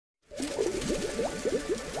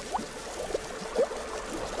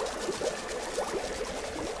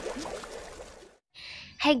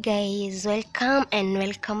Hi guys,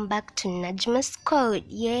 welcome back to Najma's Code.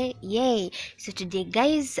 Yay. So today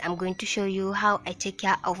guys, I'm going to show you how I take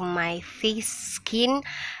care of my face skin.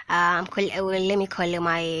 Let me call it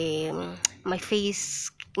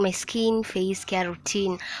my skin face care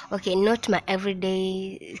routine. Okay, not my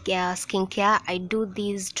everyday skincare. I do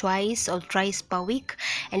this twice or thrice per week,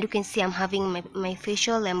 and you can see I'm having my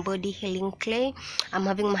facial and body healing clay. I'm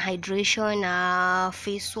having my hydration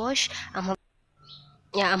face wash.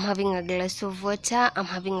 I'm having a glass of water. I'm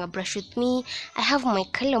having a brush with me. I have my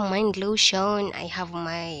color mind lotion. I have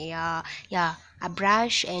my a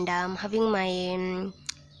brush, and I'm having my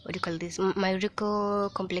what do you call this, my Rico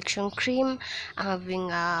complexion cream. I'm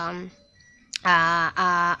having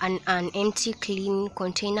an empty clean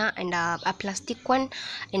container and a plastic one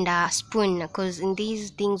and a spoon, because in these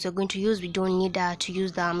things we're going to use, we don't need to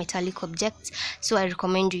use the metallic objects, so I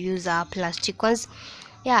recommend you use plastic ones.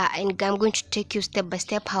 And I'm going to take you step by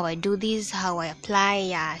step how I do this, how I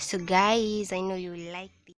apply. So guys, I know you will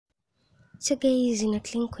like this. So guys, in a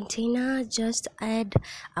clean container, just add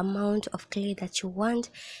amount of clay that you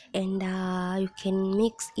want, and you can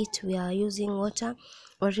mix it. We are using water,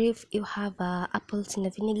 or if you have apple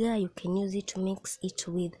cider vinegar, you can use it to mix it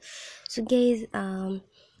with. So guys,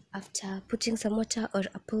 after putting some water or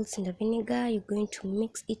apple cider vinegar, you're going to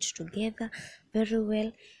mix it together very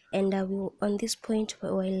well, and on this point,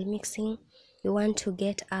 while mixing, you want to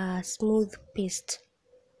get a smooth paste.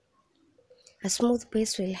 A smooth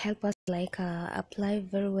paste will help us apply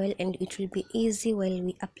very well, and it will be easy while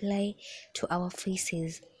we apply to our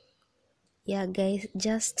faces. Guys,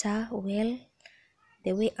 just stir well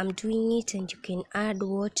the way I'm doing it, and you can add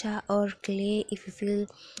water or clay if you feel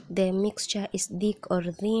the mixture is thick or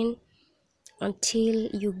thin, until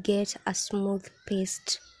you get a smooth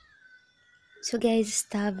paste. So guys,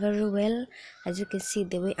 stir very well, as you can see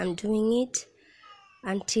the way I'm doing it,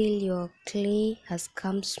 until your clay has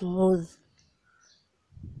come smooth.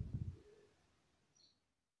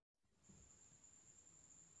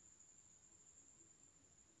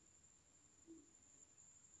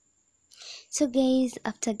 So guys,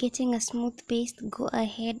 after getting a smooth paste, go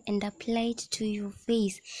ahead and apply it to your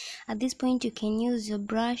face. At this point, you can use your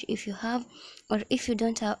brush if you have, or if you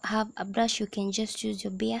don't have a brush, you can just use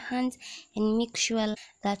your bare hands, and make sure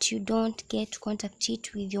that you don't get contact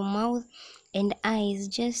it with your mouth and eyes.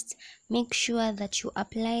 Just make sure that you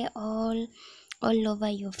apply all over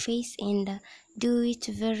your face, and do it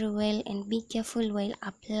very well, and be careful while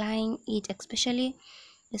applying it, especially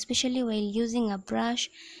while using a brush.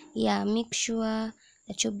 Make sure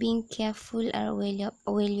that you're being careful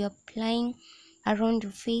while you're applying around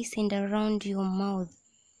your face and around your mouth.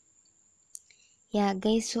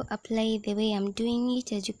 Guys, so apply the way I'm doing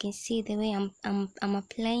it. As you can see, the way I'm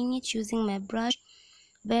applying it using my brush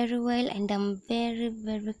very well, and I'm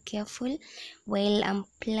very careful while I'm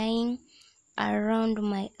applying around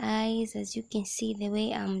my eyes. As you can see the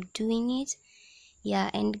way I'm doing it.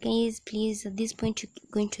 And guys, please, at this point, you're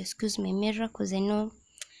going to excuse my mirror, because I know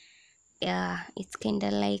it's kind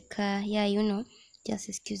of like just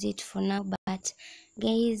excuse it for now. But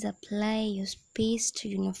guys, apply your paste to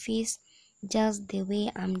your face just the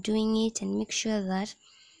way I'm doing it, and make sure that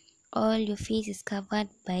all your face is covered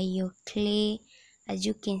by your clay, as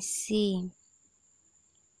you can see.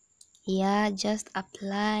 Just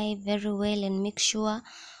apply very well, and make sure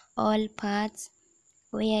all parts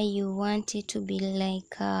where you want it to be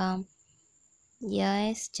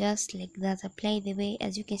yes, just like that. Apply the way,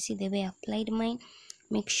 as you can see the way I applied mine.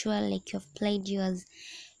 Make sure like you applied yours,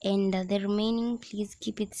 and the remaining, please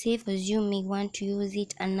keep it safe, as you may want to use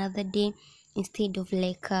it another day, instead of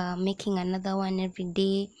making another one every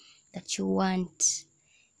day that you want.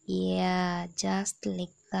 Just like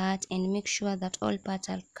that, and make sure that all parts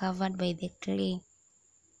are covered by the clay.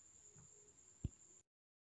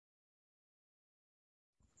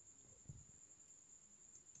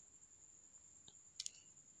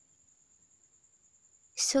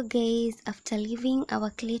 So guys, after leaving our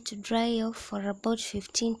clay to dry off for about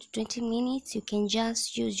 15 to 20 minutes, you can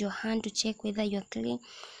just use your hand to check whether your clay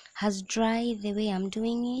has dried the way I'm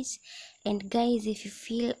doing it. And guys, if you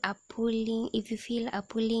feel a pulling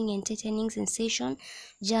and tightening sensation,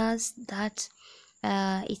 just that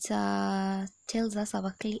it tells us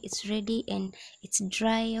our clay is ready, and it's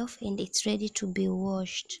dry off, and it's ready to be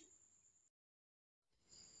washed.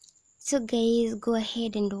 So guys, go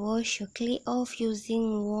ahead and wash your clay off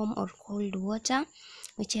using warm or cold water,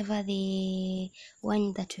 whichever the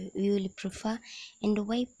one that you will prefer, and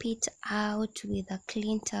wipe it out with a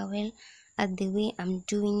clean towel at the way I'm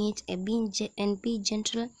doing it, and be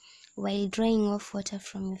gentle while drying off water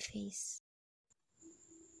from your face.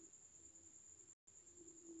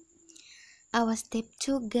 Our step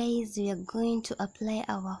 2, guys, we are going to apply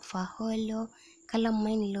our Faholo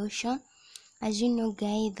calamine lotion. As you know,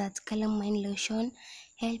 guys, that calamine lotion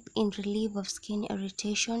help in relief of skin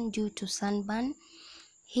irritation due to sunburn,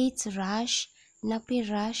 heat rash,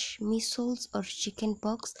 nappy rash, measles or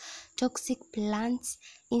chickenpox, toxic plants,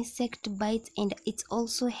 insect bites, and it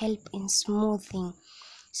also help in smoothing.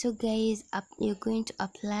 So guys, you're going to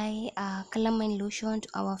apply calamine lotion to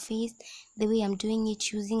our face the way I'm doing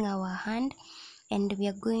it, using our hand, and we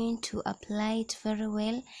are going to apply it very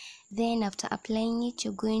well. Then after applying it,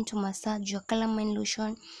 you're going to massage your calamine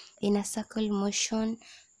lotion in a circle motion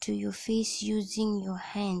to your face using your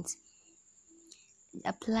hands.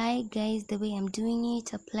 Apply, guys, the way I'm doing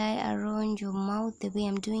it. Apply around your mouth the way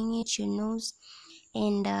I'm doing it, your nose,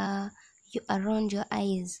 and around your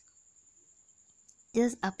eyes.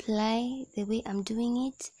 Just apply the way I'm doing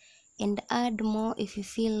it, and add more if you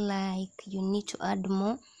feel like you need to add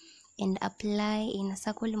more, and apply in a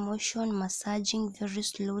circle motion, massaging very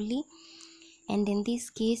slowly. And in this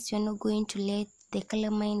case, you're not going to let the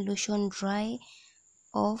calamine lotion dry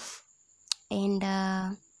off. And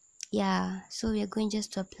yeah, so we're going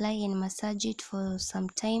just to apply and massage it for some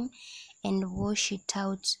time and wash it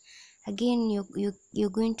out. Again, you're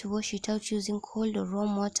going to wash it out using cold or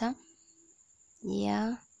warm water.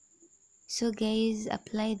 Yeah, so guys,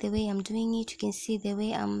 apply the way I'm doing it. You can see the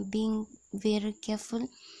way I'm being very careful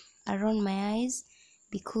around my eyes,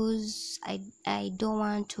 because I don't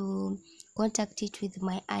want to contact it with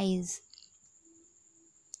my eyes.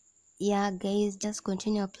 Yeah guys, just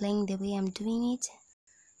continue applying the way I'm doing it,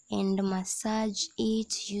 and massage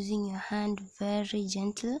it using your hand very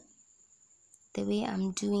gentle the way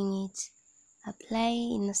I'm doing it. Apply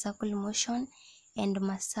in a circle motion and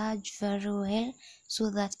massage very well so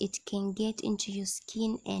that it can get into your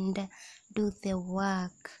skin and do the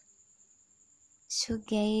work. So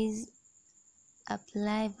guys,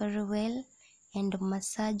 apply very well and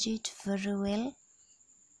massage it very well.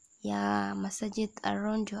 Yeah, massage it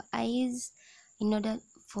around your eyes in order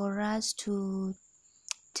for us to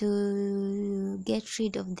get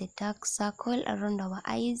rid of the dark circle around our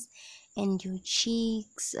eyes, and your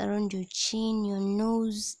cheeks, around your chin, your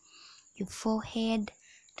nose, your forehead.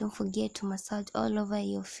 Don't forget to massage all over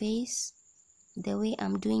your face the way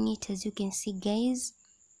I'm doing it, as you can see guys.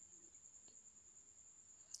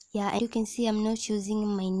 Yeah, and you can see I'm not using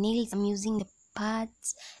my nails, I'm using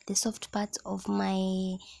the soft parts of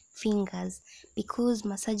my fingers, because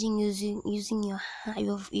massaging using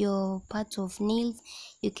your parts of nails,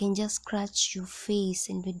 you can just scratch your face,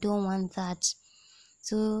 and we don't want that.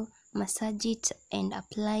 So massage it and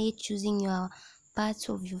apply it using your parts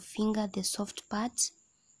of your finger, the soft part.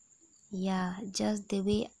 Yeah, just the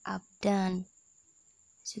way I've done.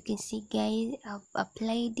 So you can see guys, I've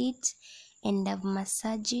applied it and I've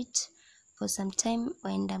massaged it for some time,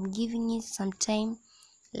 and I'm giving it some time,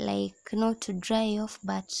 like not to dry off,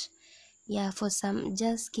 but yeah, for some,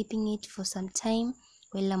 just keeping it for some time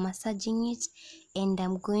while I'm massaging it. And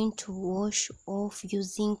I'm going to wash off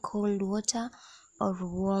using cold water or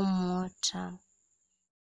warm water.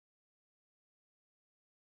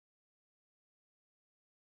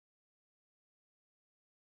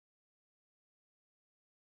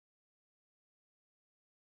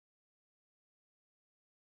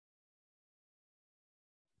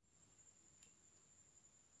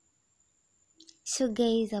 So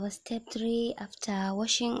guys, our step 3, after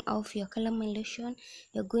washing off your calamine lotion,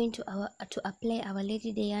 you're going to apply our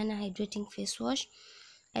Lady Diana hydrating face wash.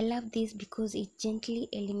 I love this because it gently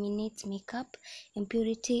eliminates makeup,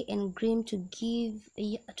 impurity, and grime to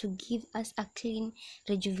give us a clean,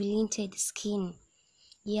 rejuvenated skin.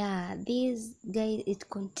 Yeah, this guys, it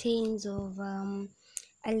contains of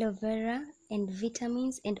aloe vera and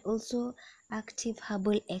vitamins, and also active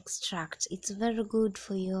herbal extract. It's very good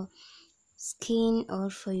for your skin or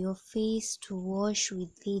for your face to wash with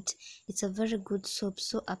it. It's a very good soap,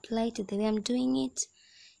 so apply it the way I'm doing it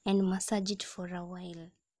and massage it for a while.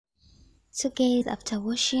 So guys, after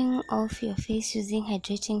washing off your face using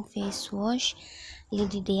hydrating face wash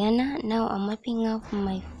Lady Diana, now I'm wiping off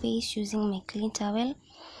my face using my clean towel.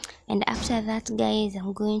 And after that guys,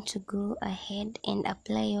 I'm going to go ahead and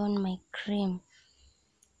apply on my cream.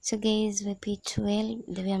 So guys, repeat well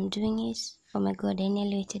the way I'm doing it. Oh my god, I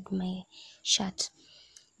nearly wetted my shirt,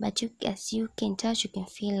 but as you can touch, you can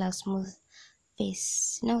feel a smooth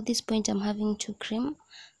face. Now at this point, I'm having two cream.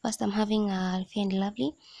 First, I'm having a Fair and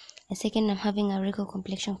Lovely, and second, I'm having a Rico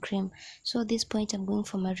complexion cream. So at this point, I'm going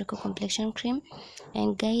for my Rico complexion cream.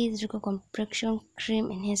 And guys, Rico complexion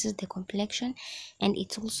cream enhances the complexion, and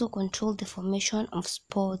it also controls the formation of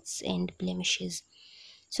spots and blemishes.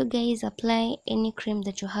 So guys, apply any cream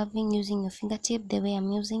that you're having using your fingertip the way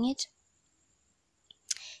I'm using it.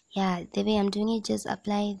 Yeah, the way I'm doing it, just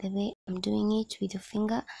apply the way I'm doing it with your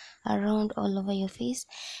finger around all over your face,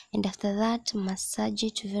 and after that massage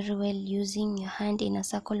it very well using your hand in a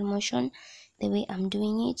circle motion the way I'm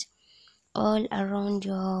doing it all around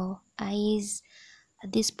your eyes.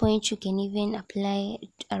 At this point you can even apply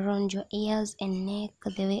it around your ears and neck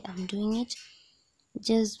the way I'm doing it.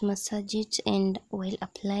 Just massage it and while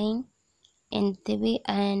applying, and the way,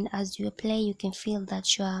 and as you apply you can feel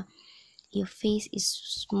that your face is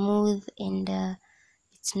smooth and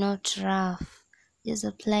it's not rough. Just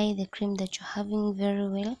apply the cream that you're having very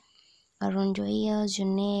well around your ears, your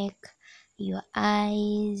neck, your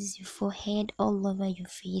eyes, your forehead, all over your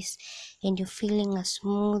face, and you're feeling a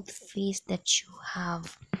smooth face that you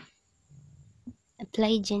have.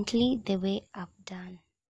 Apply gently the way I've done.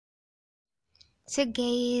 So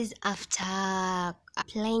guys, after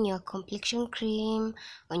applying your complexion cream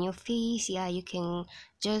on your face, yeah, you can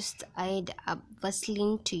just add a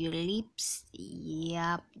Vaseline to your lips.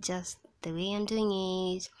 Yeah, just the way I'm doing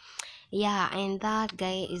it. Yeah, and that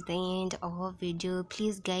guy is the end of our video.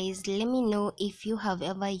 Please guys, let me know if you have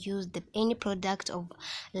ever used any product of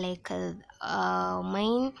like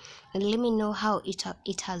mine, and let me know how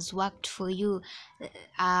it has worked for you,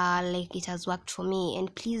 like it has worked for me.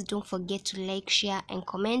 And please don't forget to like, share and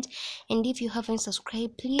comment, and if you haven't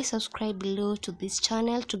subscribed, please subscribe below to this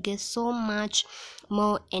channel to get so much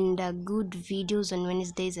more and good videos on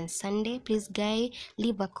Wednesdays and Sunday. Please guys,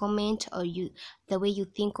 leave a comment or the way you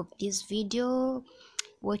think of this video,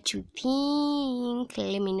 what you think.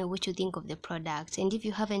 Let me know what you think of the product, and if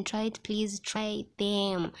you haven't tried, please try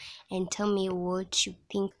them and tell me what you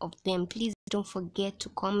think of them. Please don't forget to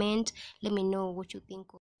comment. Let me know what you think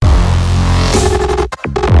of.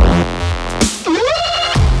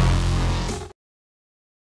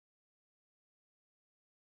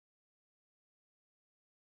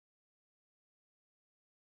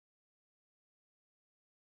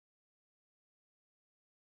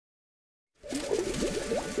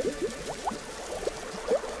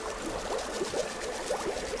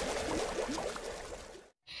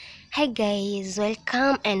 Hi guys,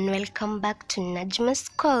 welcome back to Najma's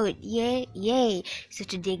Code. Yay. So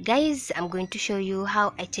today guys, I'm going to show you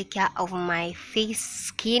how I take care of my face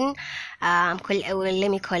skin. Let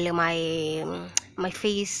me call it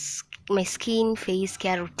my skin face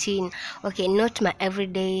care routine. Okay, not my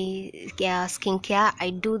everyday skincare. I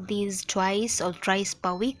do these twice or thrice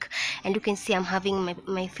per week, and you can see I'm having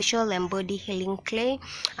my facial and body healing clay.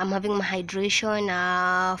 I'm having my hydration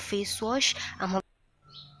face wash.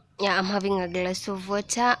 I'm having a glass of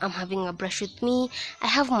water. I'm having a brush with me. I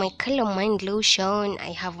have my color mind lotion.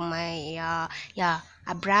 I have my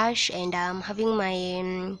a brush, and I'm having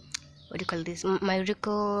my what do you call this, my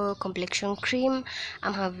Rico complexion cream.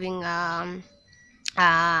 I'm having an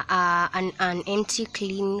empty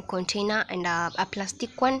clean container and a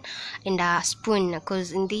plastic one and a spoon,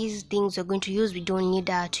 because in these things we're going to use, we don't need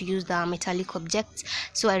to use the metallic objects,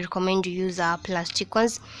 so I recommend you use plastic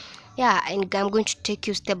ones. Yeah, and I'm going to take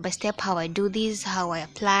you step by step how I do this, how I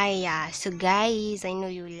apply. Yeah, so guys, I know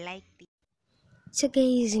you like this. So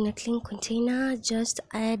guys, in a clean container, just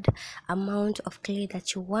add amount of clay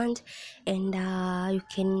that you want, and you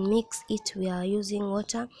can mix it. We are using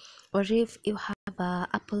water, or if you have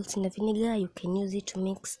apple cider vinegar, you can use it to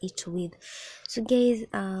mix it with. So guys,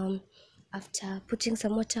 after putting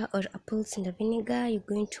some water or apple cider vinegar, you're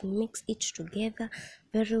going to mix it together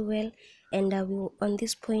very well, and on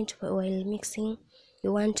this point while mixing,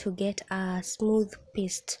 you want to get a smooth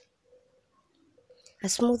paste. A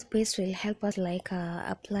smooth paste will help us like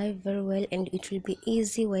apply very well, and it will be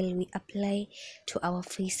easy while we apply to our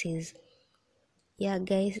faces. Yeah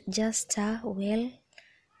guys, just stir well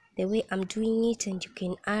the way I'm doing it, and you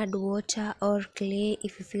can add water or clay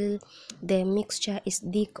if you feel the mixture is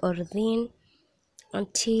thick or thin,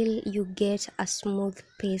 until you get a smooth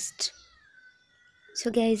paste. So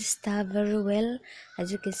guys, stir very well,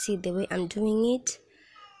 as you can see the way I'm doing it,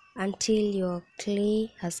 until your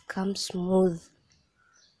clay has come smooth.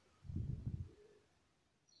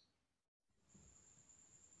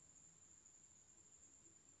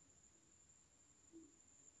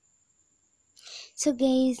 So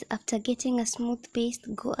guys, after getting a smooth paste,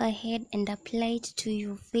 go ahead and apply it to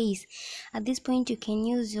your face. At this point you can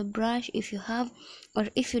use your brush if you have, or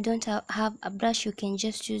if you don't have a brush, you can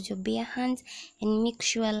just use your bare hands, and make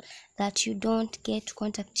sure that you don't get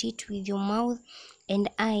contact it with your mouth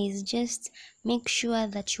and eyes. Just make sure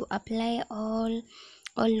that you apply all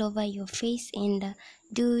over your face, and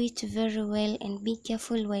do it very well, and be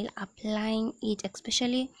careful while applying it,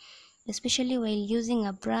 especially especially while using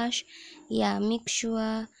a brush. Yeah, make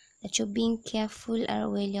sure that you're being careful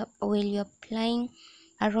while you're applying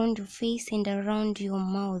around your face and around your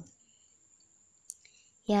mouth.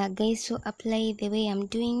 Yeah guys, so apply the way I'm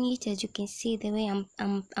doing it. As you can see, the way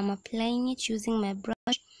I'm applying it using my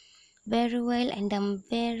brush very well, and I'm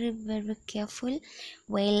very careful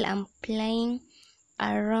while I'm applying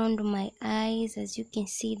around my eyes. As you can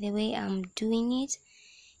see, the way I'm doing it.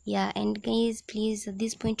 Yeah, and guys, please, at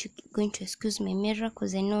this point you're going to excuse my mirror,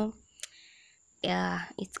 because I know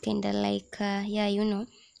it's kind of like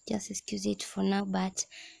just excuse it for now. But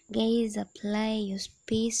guys, apply your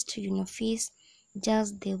space to your face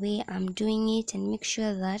just the way I'm doing it, and make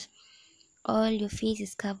sure that all your face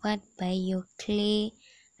is covered by your clay.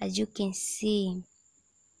 As you can see,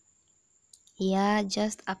 yeah,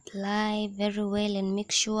 just apply very well and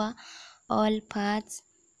make sure all parts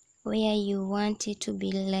where you want it to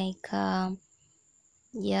be like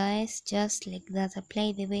yes, just like that.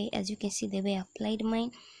 Apply the way, as you can see, the way I applied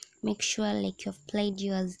mine. Make sure like you applied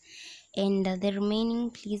yours, and the remaining,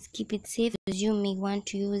 please keep it safe, because you may want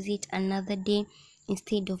to use it another day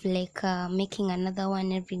instead of like making another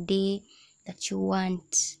one every day that you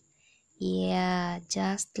want. Yeah,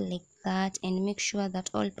 just like that, and make sure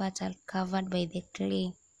that all parts are covered by the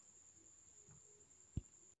clay.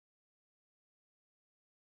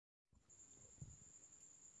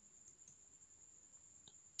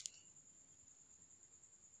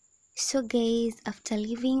 So guys, after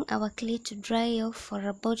leaving our clay to dry off for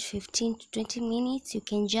about 15 to 20 minutes, you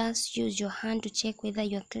can just use your hand to check whether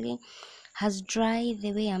your clay has dried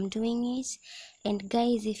the way I'm doing it. And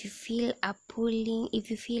guys, if you feel a pulling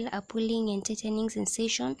and tightening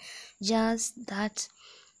sensation, just that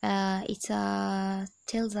it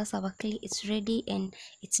tells us our clay is ready and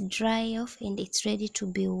it's dry off and it's ready to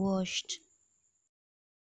be washed.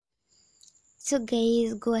 So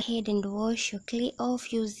guys, go ahead and wash your clay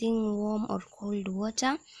off using warm or cold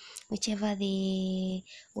water, whichever the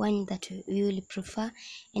one that you will prefer,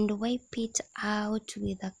 and wipe it out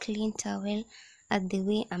with a clean towel at the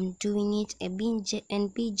way I'm doing it,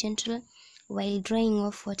 and be gentle while drying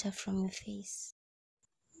off water from your face.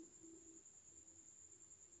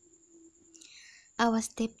 Our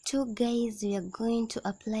step 2 guys, we are going to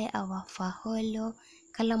apply our Faholo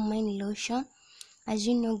calamine lotion. As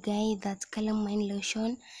you know guys, that calamine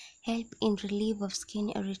lotion help in relief of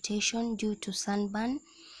skin irritation due to sunburn,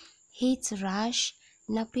 heat rash,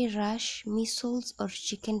 nappy rash, measles or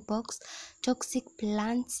chickenpox, toxic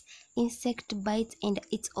plants, insect bites, and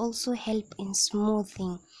it also help in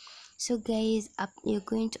smoothing. So guys, you're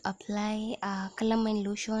going to apply calamine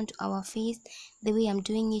lotion to our face the way I'm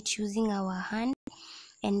doing it using our hand,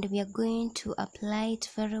 and we are going to apply it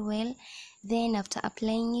very well. Then after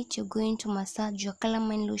applying it, you're going to massage your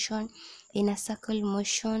calamine lotion in a circle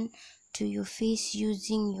motion to your face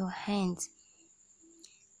using your hands.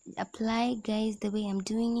 Apply guys the way I'm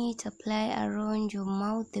doing it. Apply around your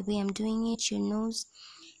mouth the way I'm doing it, your nose,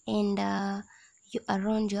 and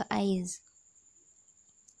around your eyes.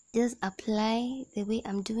 Just apply the way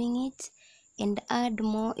I'm doing it, and add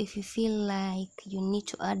more if you feel like you need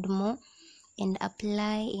to add more, and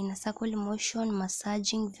apply in a circle motion,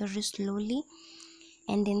 massaging very slowly.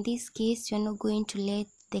 And in this case, you're not going to let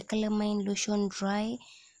the calamine lotion dry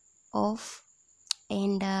off,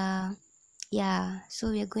 and yeah, so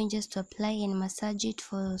we're going just to apply and massage it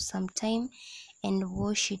for some time and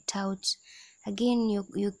wash it out. Again,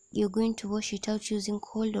 you're going to wash it out using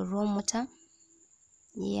cold or warm water.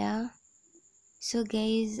 Yeah, so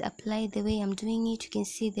guys, apply the way I'm doing it. You can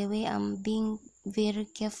see the way I'm being very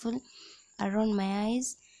careful around my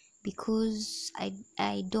eyes, because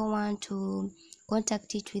I don't want to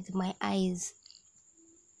contact it with my eyes.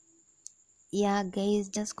 Yeah guys,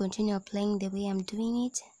 just continue applying the way I'm doing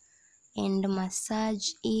it, and massage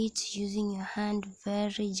it using your hand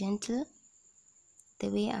very gentle the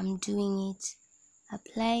way I'm doing it.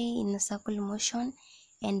 Apply in a circle motion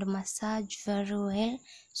and massage very well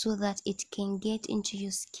so that it can get into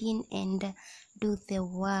your skin and do the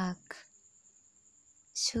work.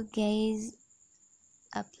 So guys,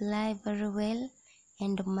 apply very well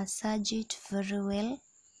and massage it very well.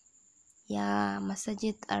 Yeah, massage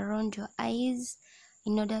it around your eyes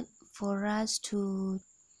in order for us to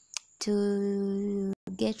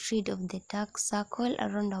get rid of the dark circle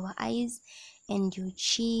around our eyes, and your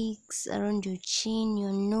cheeks, around your chin,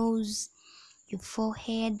 your nose, your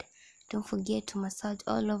forehead. Don't forget to massage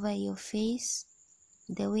all over your face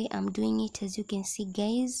the way I'm doing it, as you can see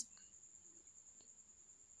guys.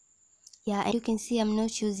 Yeah, and you can see I'm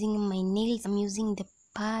not using my nails, I'm using the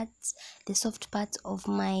parts, the soft parts of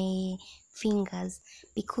my fingers,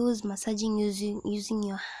 because massaging using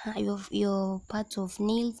your parts of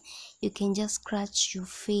nails, you can just scratch your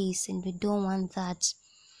face, and we don't want that.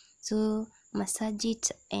 So massage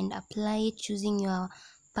it and apply it using your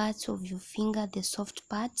parts of your finger, the soft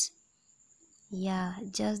parts. Yeah,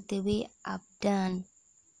 just the way I've done.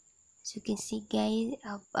 So you can see guys,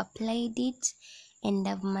 I've applied it and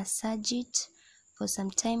I've massaged it for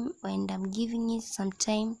some time, and I'm giving it some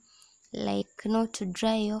time, like not to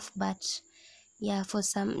dry off, but yeah, for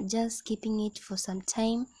some, just keeping it for some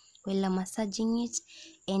time while I'm massaging it.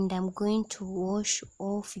 And I'm going to wash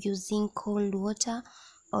off using cold water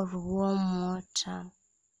or warm water.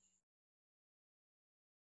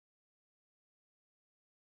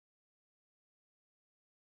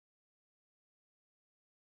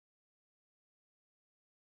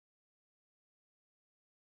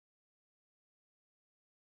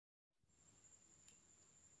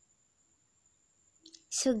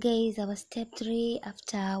 So guys, our step 3,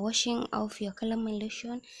 after washing off your calamine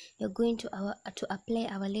lotion, you're going to apply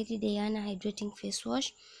our Lady Diana hydrating face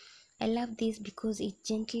wash. I love this because it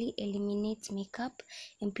gently eliminates makeup,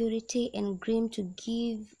 impurity, and grime to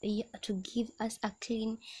give us a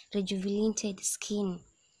clean, rejuvenated skin.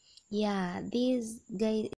 Yeah, this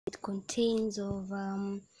guys, it contains of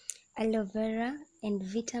aloe vera and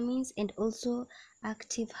vitamins, and also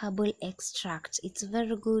active herbal extract. It's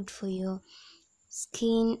very good for your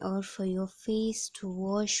skin or for your face to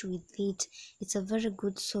wash with it. It's a very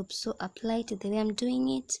good soap, so apply it the way I'm doing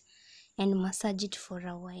it and massage it for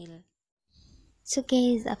a while. So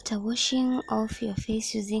guys, after washing off your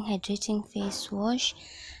face using hydrating face wash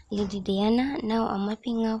Lady Diana, now I'm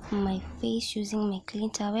wiping off my face using my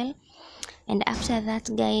clean towel. And after that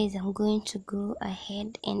guys, I'm going to go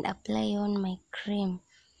ahead and apply on my cream.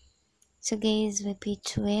 So guys,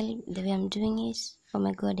 repeat well the way I'm doing it. Oh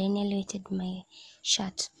my god, I nearly wetted my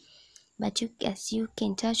shirt, but as you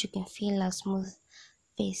can touch, you can feel a smooth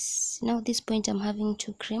face. Now at this point, I'm having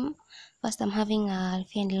two cream. First, I'm having a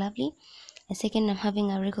Fair and Lovely, and second, I'm having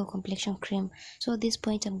a Rico complexion cream. So at this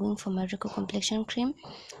point, I'm going for my Rico complexion cream.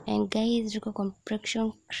 And guys, Rico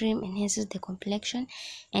complexion cream enhances the complexion,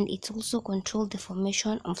 and it also controls the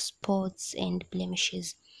formation of spots and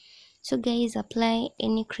blemishes. So guys, apply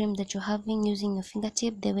any cream that you're having using your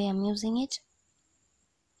fingertip the way I'm using it.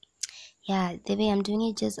 Yeah, the way I'm doing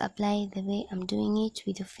it, just apply the way I'm doing it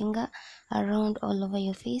with your finger around all over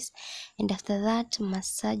your face. And after that,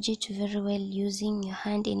 massage it very well using your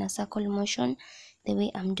hand in a circle motion the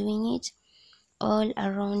way I'm doing it all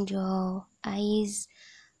around your eyes.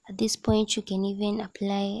 At this point, you can even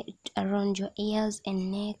apply it around your ears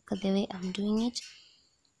and neck the way I'm doing it.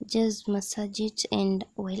 Just massage it, and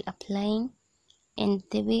while applying, and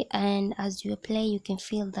the way, and as you apply, you can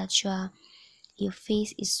feel that your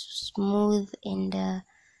face is smooth and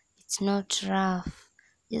it's not rough.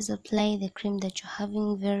 Just apply the cream that you're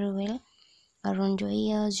having very well around your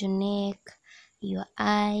ears, your neck, your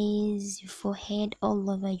eyes, your forehead, all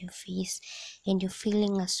over your face, and you're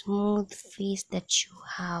feeling a smooth face that you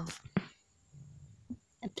have.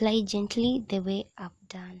 Apply gently the way I've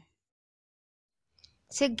done.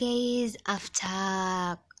 So guys,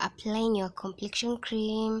 after applying your complexion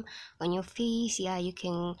cream on your face, yeah, you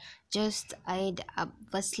can just add a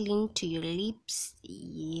Vaseline to your lips.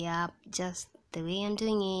 Yeah, just the way I'm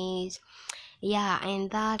doing it. Yeah,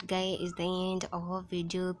 and that guy is the end of our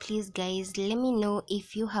video. Please guys, let me know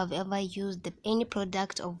if you have ever used any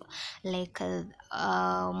product of like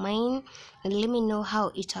mine, and let me know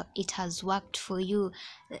how it has worked for you,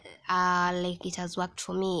 like it has worked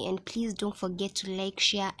for me. And please don't forget to like,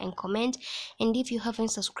 share, and comment. And if you haven't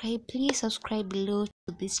subscribed, please subscribe below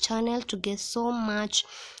to this channel to get so much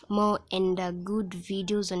more and good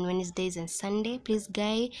videos on Wednesdays and Sunday. Please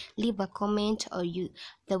guys, leave a comment, or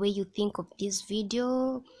the way you think of this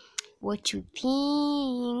video, what you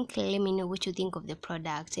think. Let me know what you think of the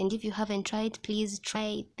product, and if you haven't tried, please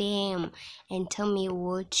try them and tell me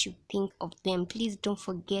what you think of them. Please don't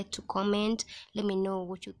forget to comment. Let me know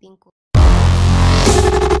what you think of